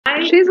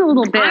She's a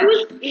little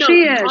bitch.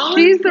 She is.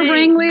 She's the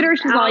ringleader.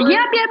 She's all, yep.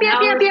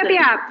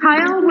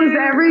 Kyle was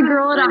every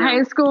girl at a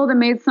high school that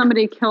made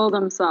somebody kill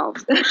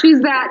themselves.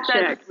 She's that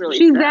chick. Really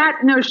she's sad.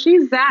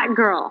 she's that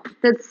girl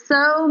that's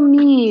so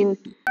mean.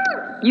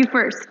 You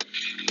first.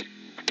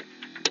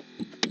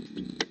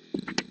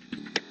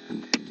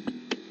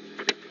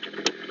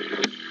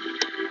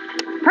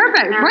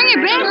 Perfect. Bring it,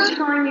 bitch.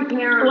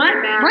 What?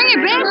 Bring it,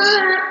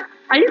 bitch.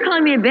 Are you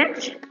calling me a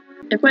bitch?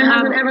 If my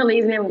husband ever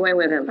leaves me, I'm going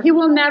with him. He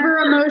will never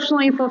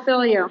emotionally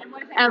fulfill you.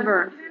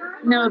 Ever.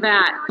 Know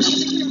that.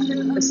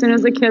 As soon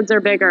as the kids are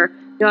bigger,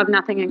 you'll have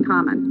nothing in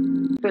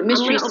common. But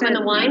mystery, open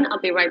the wine. I'll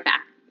be right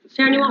back.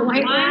 Sharon, you want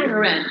white wine or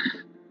red?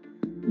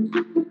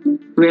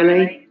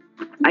 Really?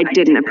 I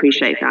didn't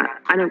appreciate that.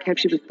 I don't care if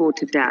she was bored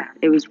to death.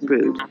 It was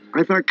rude.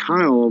 I thought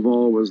Kyle of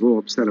all was a little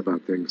upset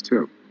about things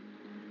too.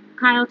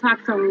 Kyle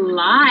talks a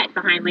lot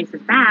behind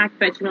Lisa's back,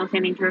 but she won't say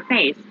anything to her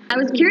face. I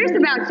was curious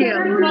about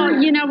you.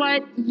 Well, you know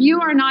what? You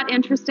are not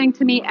interesting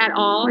to me at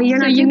all. Well, you're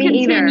so not to you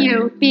me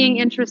continue being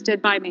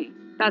interested by me.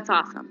 That's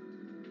awesome.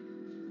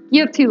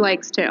 You have 2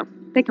 legs too.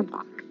 They can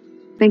walk.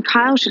 Then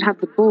Kyle should have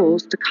the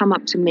balls to come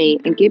up to me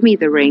and give me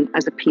the ring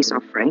as a peace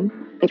offering.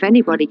 If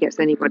anybody gets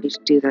anybody to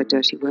do their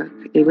dirty work,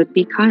 it would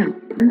be Kyle.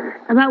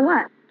 About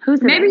what?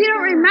 Who's Maybe you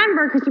don't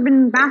remember because you've been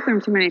in the bathroom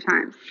too many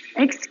times.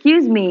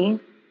 Excuse me.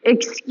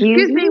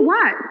 Excuse me,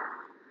 what?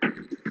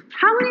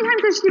 How many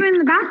times has she been in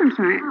the bathroom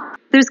tonight?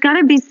 There's got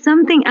to be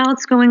something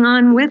else going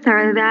on with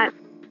her that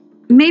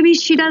maybe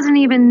she doesn't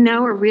even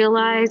know or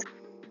realize.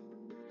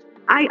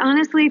 I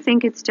honestly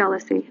think it's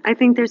jealousy. I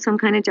think there's some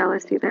kind of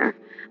jealousy there.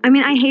 I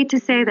mean, I hate to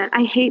say that.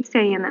 I hate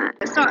saying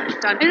that. Star. Is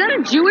that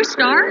a Jewish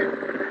star?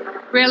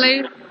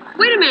 Really?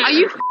 Wait a minute. Are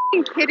you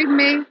f***ing kidding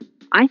me?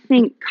 I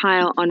think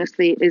Kyle,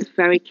 honestly, is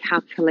very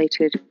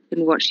calculated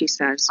in what she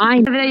says.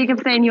 You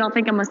kept saying you all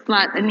think I'm a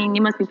slut. I mean,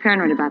 you must be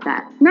paranoid about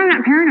that. No, I'm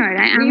not paranoid.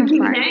 I am You a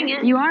keep slut. saying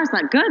it. You are a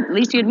slut. Good. At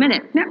least you admit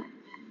it. No.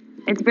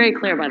 It's very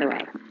clear, by the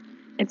way.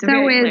 It's So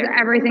very is clear.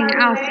 everything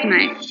else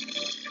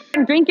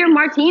tonight. Drink your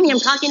martini. I'm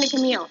talking to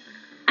Camille.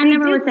 I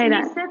never would say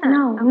that. said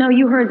that. No,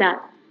 you heard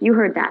that. You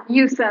heard that.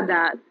 You said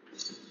that.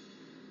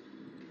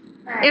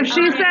 If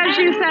she said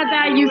you said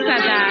that, you said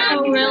that.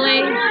 Oh,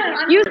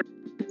 really? You.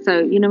 So,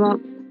 you know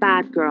what?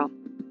 Bad girl.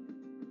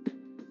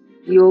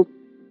 Your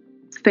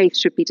faith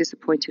should be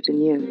disappointed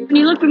in you. When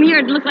you look from here,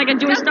 it looks like a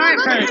Jewish star at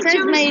first. It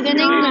says made in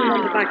England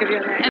on the back of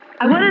your head.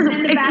 What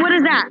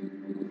is that?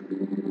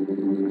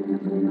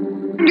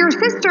 Your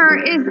sister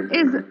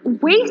is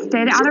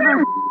wasted out of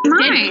her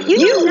mind.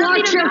 You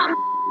watch your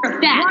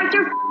watch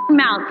your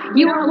mouth.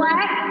 You are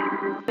what?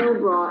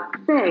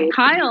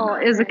 Kyle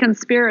is a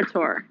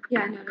conspirator.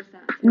 Yeah, I noticed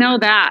that. Know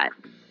that.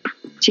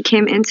 She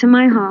came into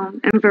my home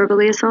and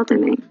verbally assaulted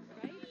me.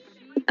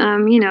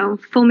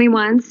 Fool me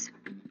once,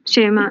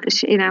 shame,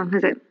 is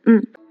it?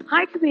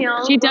 Hi,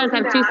 Camille. She does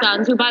have 2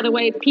 sons who, by the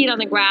way, peed on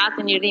the grass,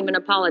 and you didn't even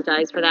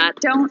apologize for that.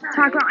 Don't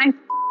talk about my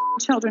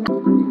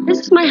children. This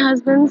is my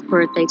husband's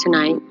birthday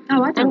tonight.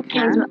 Oh, I don't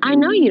care. I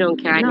know you don't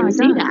care. I can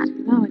see that.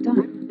 No, I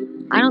don't.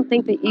 I don't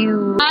think that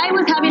you... I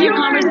was having a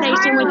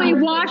conversation with you.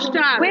 Washed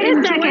up. Wait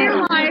a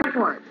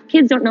second.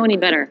 Kids don't know any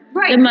better.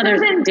 Right. The mothers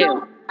So then do.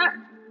 don't-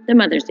 The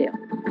mothers do.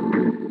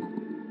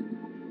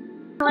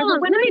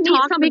 Let me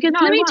talk because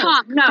let me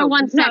talk for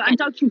 1 second. No,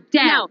 don't you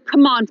dare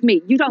command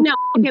me. You don't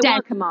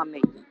dare command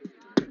me.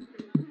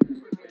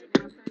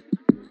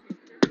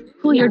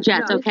 Cool your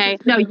jets, okay?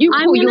 No, you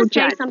I'm cool gonna your say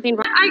jets. something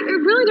wrong. I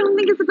really don't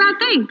think it's a bad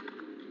thing.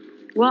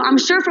 Well, I'm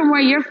sure from where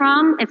you're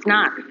from, it's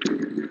not.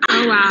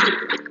 Oh, wow.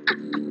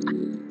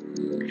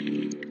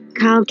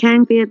 Kyle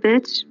can be a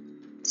bitch.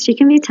 She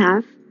can be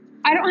tough.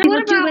 I don't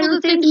have to do all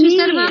the things she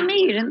said about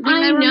me. You didn't think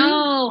I they were me?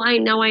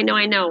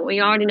 know. We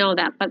already know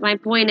that. But my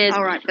point is,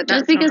 All right, but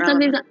just that's because not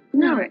something's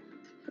relevant.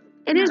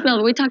 it is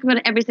relevant. We talk about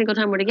it every single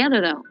time we're together,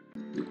 though.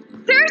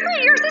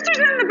 Seriously, your sister's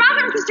been in the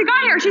bathroom since she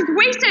got here. She's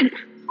wasted.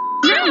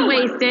 You're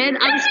wasted.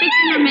 I was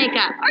fixing her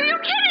makeup. Are you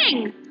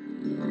kidding?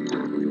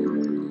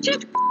 She's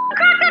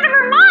cracked out of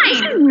her mind.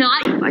 She's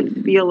not. I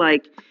feel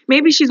like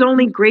maybe she's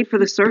only great for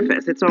the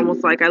surface. It's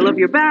almost like, I love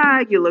your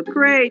bag, you look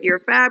great, you're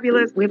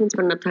fabulous. We haven't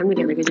spent enough time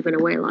together because you've been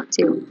away a lot,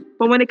 too.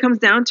 But when it comes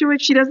down to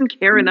it, she doesn't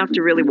care enough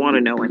to really want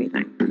to know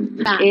anything.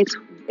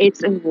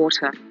 It's in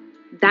water.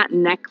 That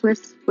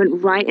necklace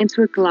went right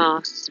into a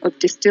glass of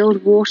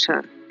distilled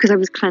water because I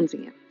was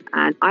cleansing it.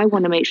 And I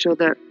want to make sure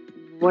that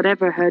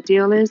whatever her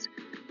deal is,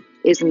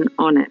 isn't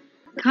on it.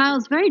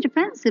 Kyle's very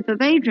defensive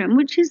of Adrian,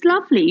 which is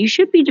lovely. You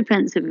should be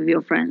defensive of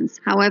your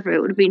friends. However,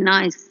 it would be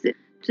nice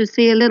to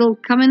see a little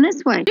coming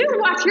this way. You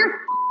watch your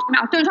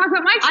mouth. Don't talk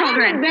about my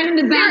children. I haven't been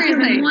in the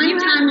bathroom one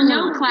time in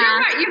no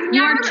class.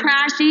 You're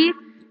trashy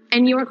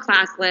and you're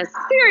classless.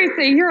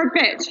 Seriously, you're a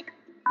bitch.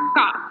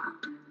 Stop.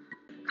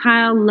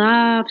 Kyle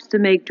loves to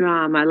make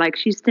drama, like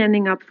she's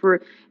standing up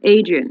for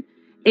Adrian.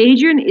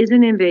 Adrian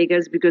isn't in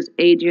Vegas because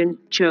Adrian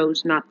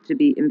chose not to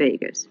be in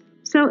Vegas.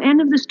 So,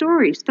 end of the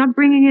story. Stop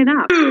bringing it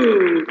up.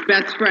 Ooh,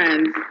 best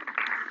friends.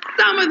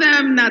 Some of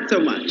them, not so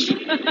much.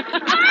 Well,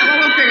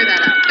 we'll figure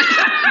that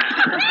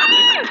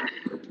out.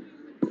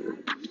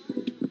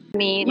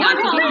 me. You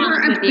called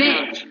her a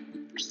bitch.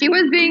 She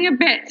was being a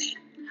bitch.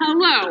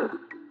 Hello.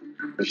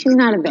 She's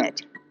not a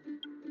bitch.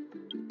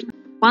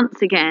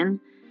 Once again,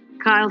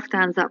 Kyle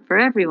stands up for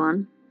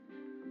everyone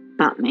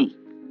but me.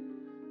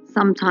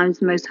 Sometimes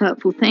the most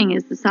hurtful thing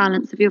is the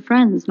silence of your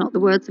friends, not the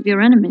words of your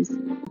enemies.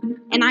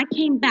 And I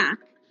came back,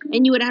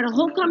 and you had had a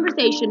whole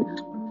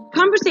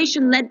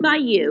conversation led by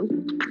you,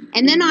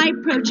 and then I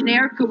approached, and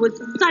Erica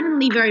was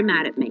suddenly very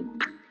mad at me.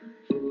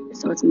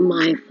 So it's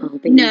my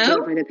fault that you gave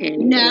her the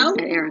panties. No,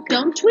 Erica.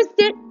 Don't twist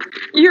it.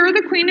 You're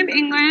the Queen of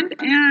England,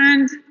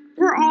 and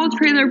we're all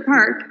trailer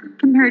park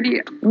compared to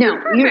you. No,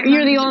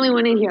 you're the only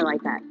one in here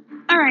like that.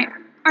 All right,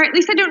 at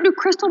least I don't do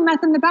crystal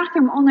meth in the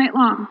bathroom all night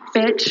long,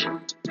 bitch.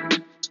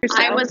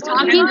 I was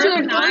talking to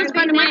a close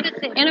friend of mine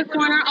in a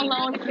corner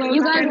alone.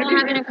 You guys were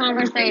having a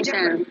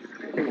conversation.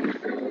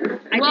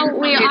 Well,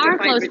 we are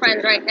close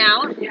friends right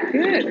now.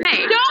 Good.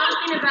 Hey,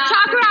 don't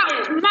talk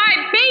about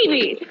my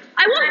baby.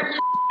 I will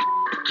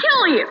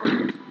kill you.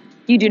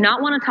 You do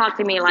not want to talk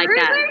to me like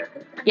Seriously?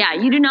 that. Yeah,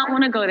 you do not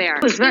want to go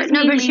there.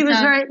 She was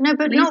very, no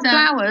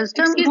flowers.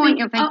 Don't point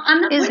your finger. Oh,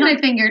 I'm not pointing my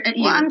finger at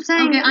you. Well, I'm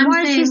saying, okay,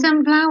 why is she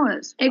some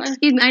flowers?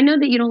 Excuse me, I know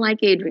that you don't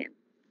like Adrian.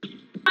 Do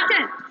not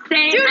put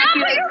your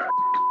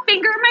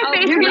finger in my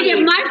face. You're going to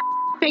get my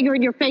finger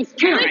in your face,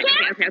 too.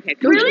 Okay.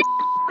 Really?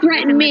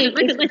 Threaten me.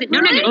 Listen.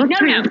 No.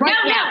 Right now. Stop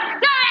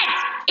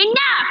it!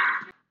 Enough!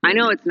 I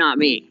know it's not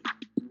me.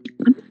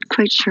 I'm not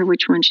quite sure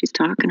which one she's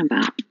talking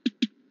about.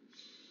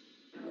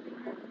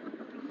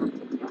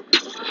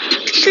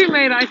 She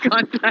made eye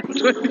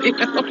contact with you.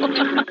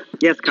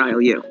 Yes, Kyle,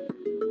 you.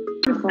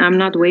 I'm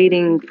not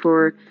waiting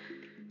for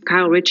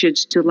Kyle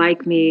Richards to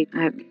like me.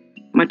 I have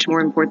much more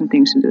important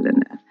things to do than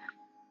that.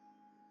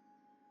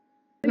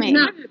 It is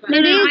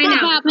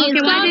about me. Okay,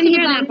 I didn't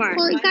hear that part.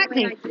 Well,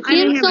 exactly.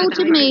 She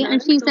insulted me,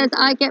 and she says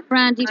I get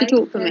Brandy to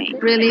talk for me.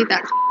 Really?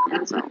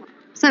 That's all.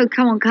 So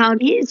come on, Kyle.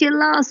 Here's your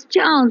last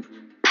chance.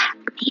 Back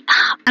me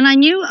up. And I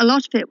knew a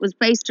lot of it was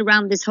based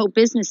around this whole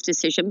business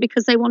decision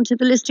because they wanted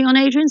the listing on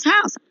Adrian's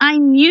house. I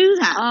knew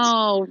that.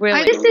 Oh,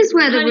 really? This is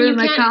where the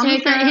rumor comes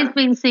take that he's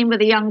been seen with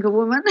a younger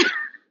woman.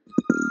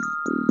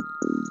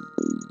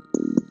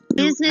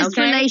 Business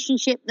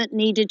relationship that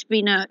needed to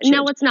be nurtured.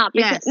 No, it's not.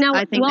 Yes,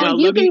 I think well, so.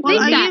 you can think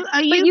that,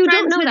 Are you but you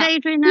friends don't know with that.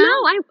 Adrian now?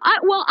 No,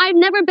 I've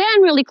never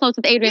been really close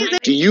with Adrian.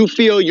 Do you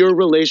feel your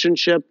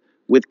relationship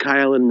with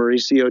Kyle and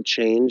Mauricio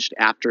changed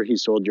after he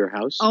sold your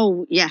house?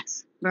 Oh,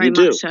 yes. Very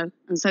much so.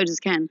 And so does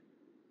Ken.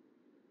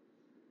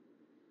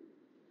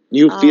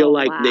 You feel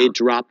like they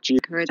dropped you?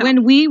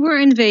 When we were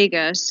in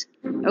Vegas,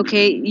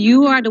 okay,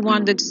 you are the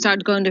one that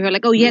started going to her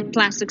like, oh, you had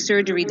plastic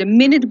surgery the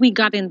minute we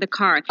got in the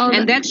car.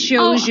 And that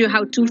shows you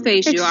how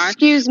two-faced you are.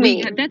 Excuse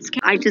me.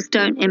 I just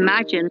don't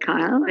imagine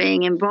Kyle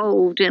being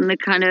involved in the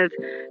kind of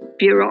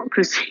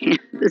bureaucracy of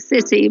the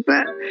city.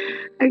 But,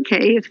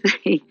 okay, if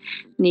they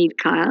need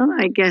Kyle,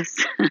 I guess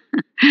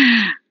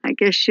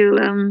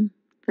she'll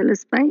fill a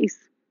space.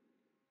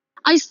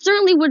 I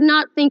certainly would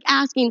not think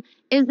asking,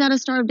 is that a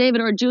Star of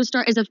David or a Jewish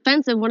star, is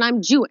offensive when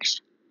I'm Jewish.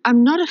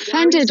 I'm not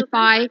offended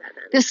by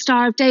the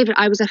Star of David.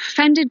 I was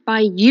offended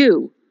by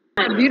you.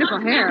 Beautiful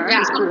hair.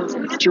 Yeah.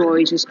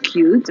 Joyce is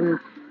cute and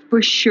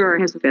for sure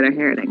has better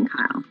hair than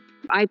Kyle.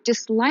 I've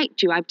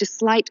disliked you. I've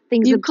disliked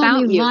things about you. You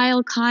called me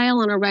vile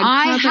Kyle on a red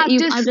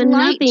carpet. I've done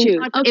nothing.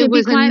 You. Okay, it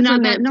was be quiet another, for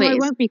a minute, no, please. I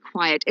won't be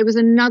quiet. It was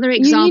another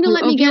example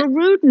of your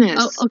rudeness.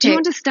 Oh, okay. Do you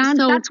understand?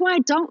 So, that's why I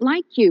don't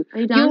like you. Are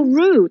you done? You're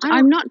rude.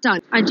 I'm not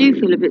done. I do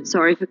feel a bit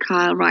sorry for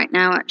Kyle right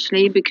now,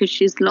 actually, because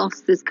she's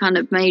lost this kind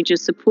of major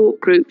support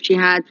group she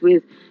had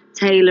with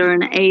Taylor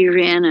and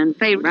Adrian and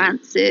Faye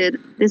Rancid.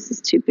 This is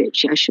too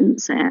bitchy. I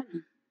shouldn't say it.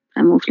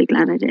 I'm awfully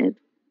glad I did.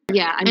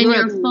 Yeah, and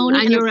you're a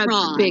phony and you're a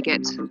fraud.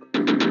 Bigot.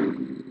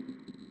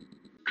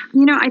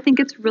 You know, I think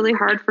it's really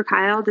hard for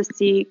Kyle to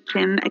see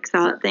Kim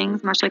excel at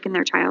things, much like in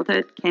their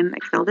childhood. Kim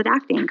excelled at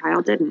acting,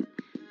 Kyle didn't.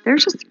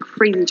 There's just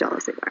crazy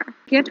jealousy there.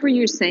 Get what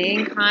you're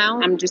saying, Kyle.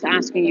 I'm just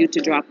asking you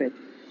to drop it.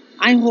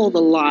 I hold a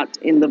lot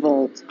in the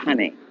vault,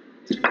 honey.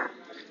 What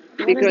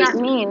does that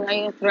mean? Are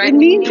you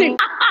threatening me?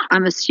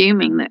 I'm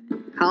assuming that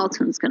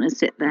Carlton's going to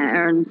sit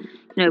there and,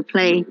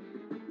 play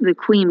the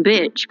queen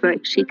bitch,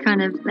 but she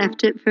kind of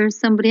left it for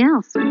somebody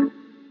else.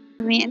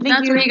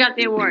 That's where you got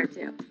the award,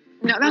 too.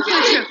 No, that's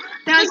not true.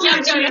 That's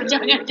not true. I'm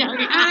joking.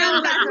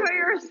 That's where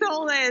your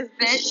soul is,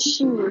 bitch.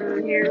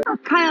 Oh,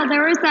 Kyle,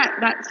 there was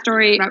that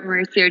story about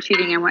Mauricio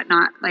cheating and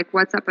whatnot. Like,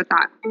 what's up with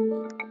that?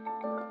 Oh,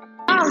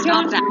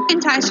 stop that. Don't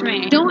touch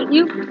me. Don't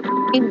you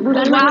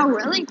Wow,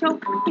 really?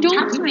 Don't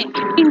touch me.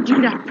 do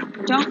that.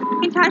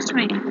 Don't touch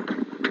me.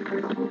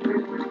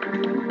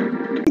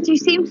 You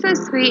seem so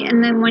sweet,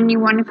 and then when you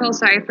want to feel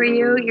sorry for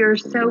you, you're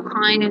so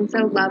kind and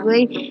so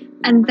lovely,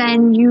 and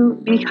then you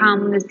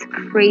become this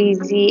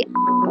crazy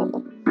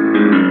asshole.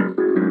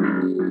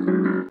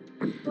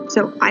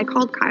 So I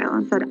called Kyle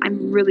and said,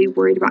 I'm really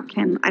worried about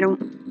Kim. I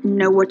don't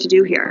know what to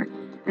do here.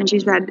 And she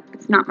said,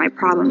 it's not my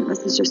problem.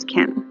 This is just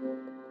Kim.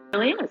 It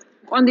really is.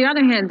 On the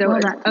other hand, though,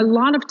 a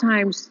lot of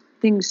times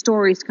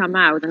stories come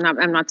out, and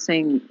I'm not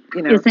saying,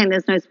 You're saying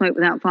there's no smoke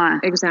without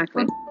fire.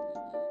 Exactly.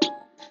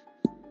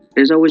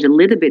 There's always a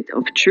little bit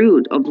of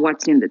truth of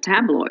what's in the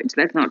tabloids.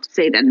 That's not to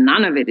say that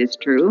none of it is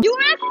true. You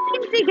want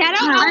to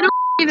ghetto? No, I don't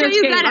do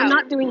this game. I'm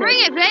not doing Bring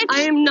this. it, bitch.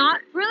 I am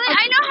not. Really?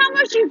 I know how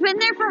much you've been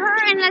there for her,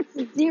 and that's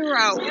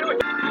zero.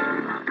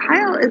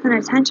 Kyle is an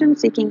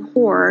attention-seeking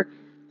whore,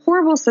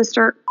 horrible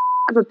sister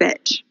of a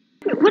bitch.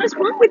 What is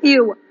wrong with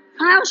you?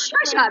 Kyle,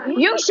 shut up.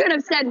 You should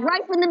have said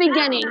right from the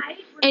beginning.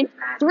 In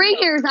 3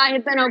 years, I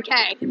have been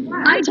okay.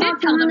 I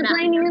did tell them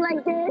that. You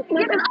like this.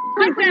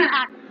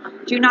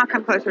 Do not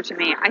come closer to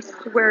me. I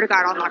swear to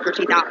God, I'll knock your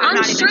teeth out. I'm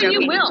not sure even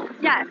joking. you will.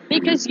 Yes.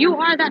 Because you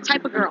are that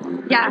type of girl.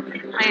 Yeah,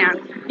 I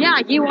am. Yeah,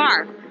 you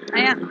are.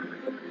 I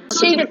am.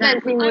 She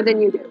defends me more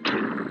than you do.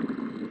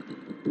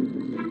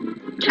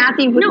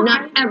 Kathy would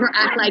not ever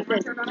act like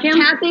this.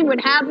 Kathy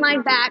would have my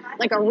back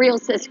like a real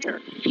sister.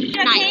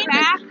 Nice.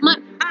 Back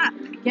up.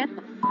 Get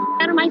the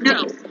out of my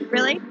face.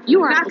 Really?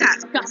 You are Back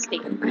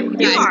disgusting. You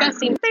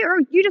Disgusting. Or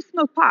you just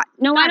smoke pot.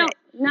 No, Got I don't. it.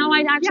 No,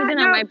 I actually didn't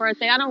no. on my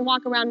birthday. I don't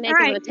walk around naked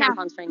with a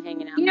tampon string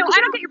hanging out. You know, I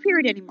don't get your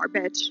period anymore,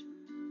 bitch.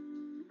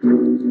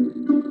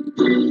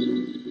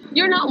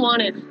 You're not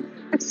wanted.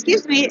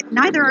 Excuse me,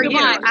 neither are you.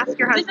 Goodbye. Ask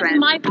your husband. This is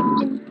my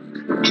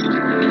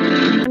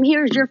I'm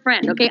here as your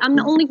friend, okay? I'm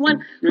the only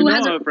one who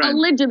has a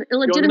legitimate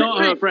You're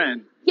not her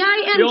friend. Yeah,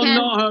 I am, You're Ken.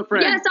 not her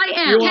friend. Yes, I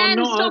am. You Ken, are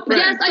not stop. her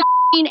friend. Yes, I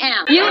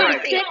am. You All are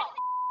right. sick.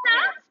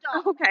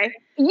 Okay.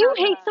 You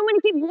hate so many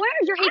people. Where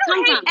does your hate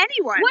come from? I don't hate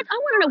anyone. What? I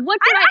want to know. What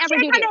did I ever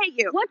do? I hate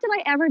you. What did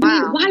I ever do?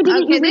 Why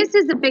didn't you? This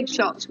is a big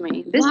shock to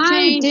me. This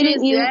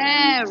changes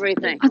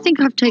everything. I think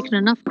I've taken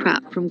enough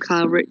crap from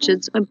Kyle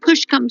Richards. When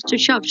push comes to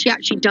shove, she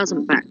actually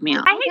doesn't back me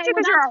up. I hate you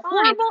because you're a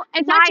horrible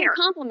It's liar. actually a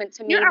compliment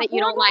to me that you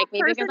don't like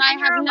me because I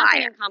have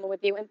nothing in common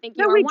with you and think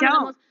you are one of the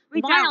most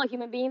vile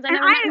human beings I've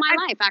ever met in my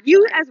life, actually.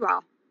 You as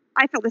well.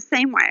 I feel the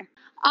same way.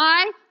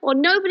 I or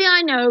nobody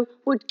I know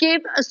would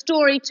give a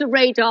story to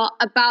Radar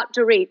about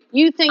Dorit.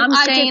 You think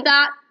I did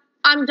that?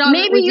 I'm done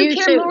with you. Maybe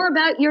you care more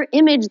about your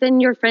image than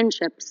your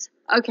friendships.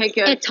 Okay,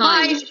 good. At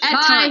times.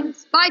 At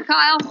times. Bye,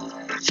 Kyle.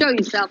 Show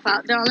yourself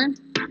out, darling.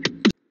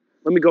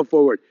 Let me go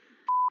forward.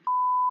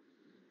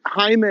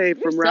 Jaime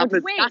from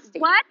Rapids.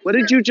 What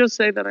did you just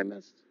say that I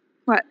missed?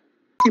 What?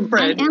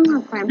 Friend. I am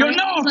her friend. You're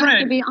not a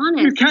friend. To be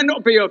honest. You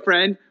cannot be her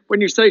friend when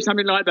you say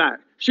something like that.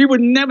 She would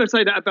never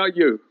say that about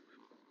you.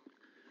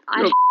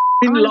 You're a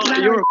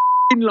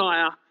f***ing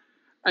liar,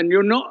 and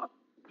you're not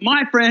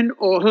my friend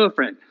or her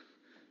friend.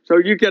 So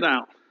you get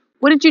out.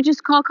 What did you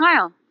just call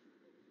Kyle?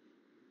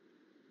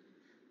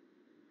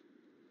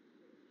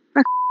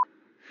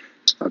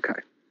 Okay.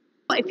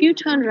 If you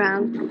turned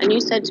around and you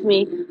said to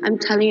me, I'm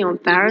telling you on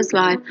Farrah's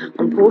life,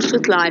 on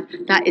Portia's life,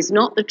 that is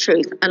not the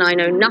truth, and I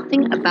know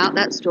nothing about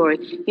that story,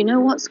 you know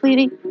what,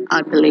 sweetie?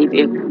 I'd believe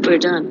you. We're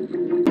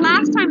done.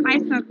 Last time I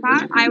smoked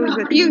pot, I was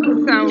with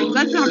you, so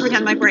let's not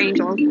pretend like we're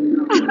angels.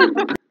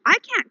 I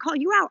can't call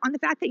you out on the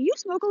fact that you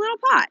smoke a little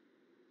pot.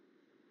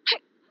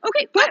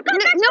 Okay, but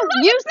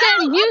you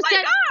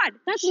said. God.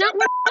 That's not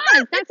what it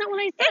was. That's not what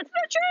I said. It's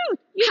the truth.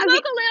 You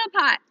smoke a little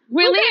pot.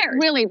 Really? Who cares?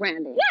 Really,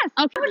 Randy? Yes.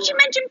 Okay. Why would she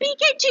mention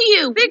PK to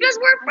you? Because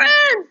we're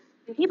friends.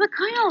 Yeah, but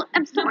Kyle,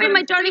 I'm sorry,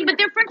 my darling, but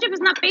their friendship is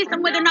not based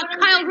on whether or not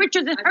Kyle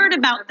Richards has heard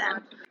about them.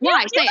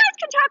 Why? You guys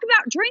can talk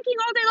about drinking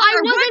all day long.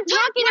 I wasn't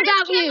talking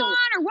about you.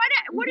 Or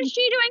what is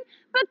she doing?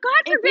 But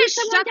God forbid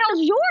someone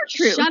tells your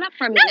truth. Shut up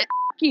for a minute.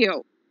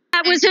 You.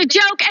 That was a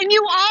joke, and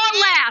you all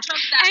laughed,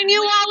 and you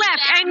all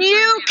left, and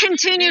you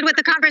continued with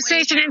the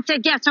conversation and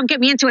said, yes, don't get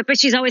me into it, but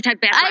she's always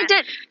had bad breath. I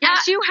did.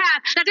 Yes, you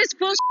have. That is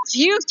bullshit.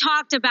 You've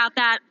talked about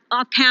that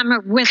off camera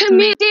with Come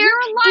me. here, dear. You're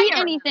a liar. Eat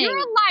anything. You're a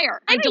liar.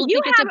 I don't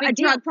think it's a big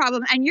deal. You have a drug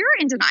problem, and you're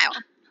in denial.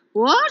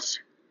 What?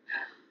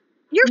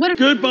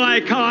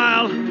 Goodbye,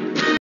 Kyle.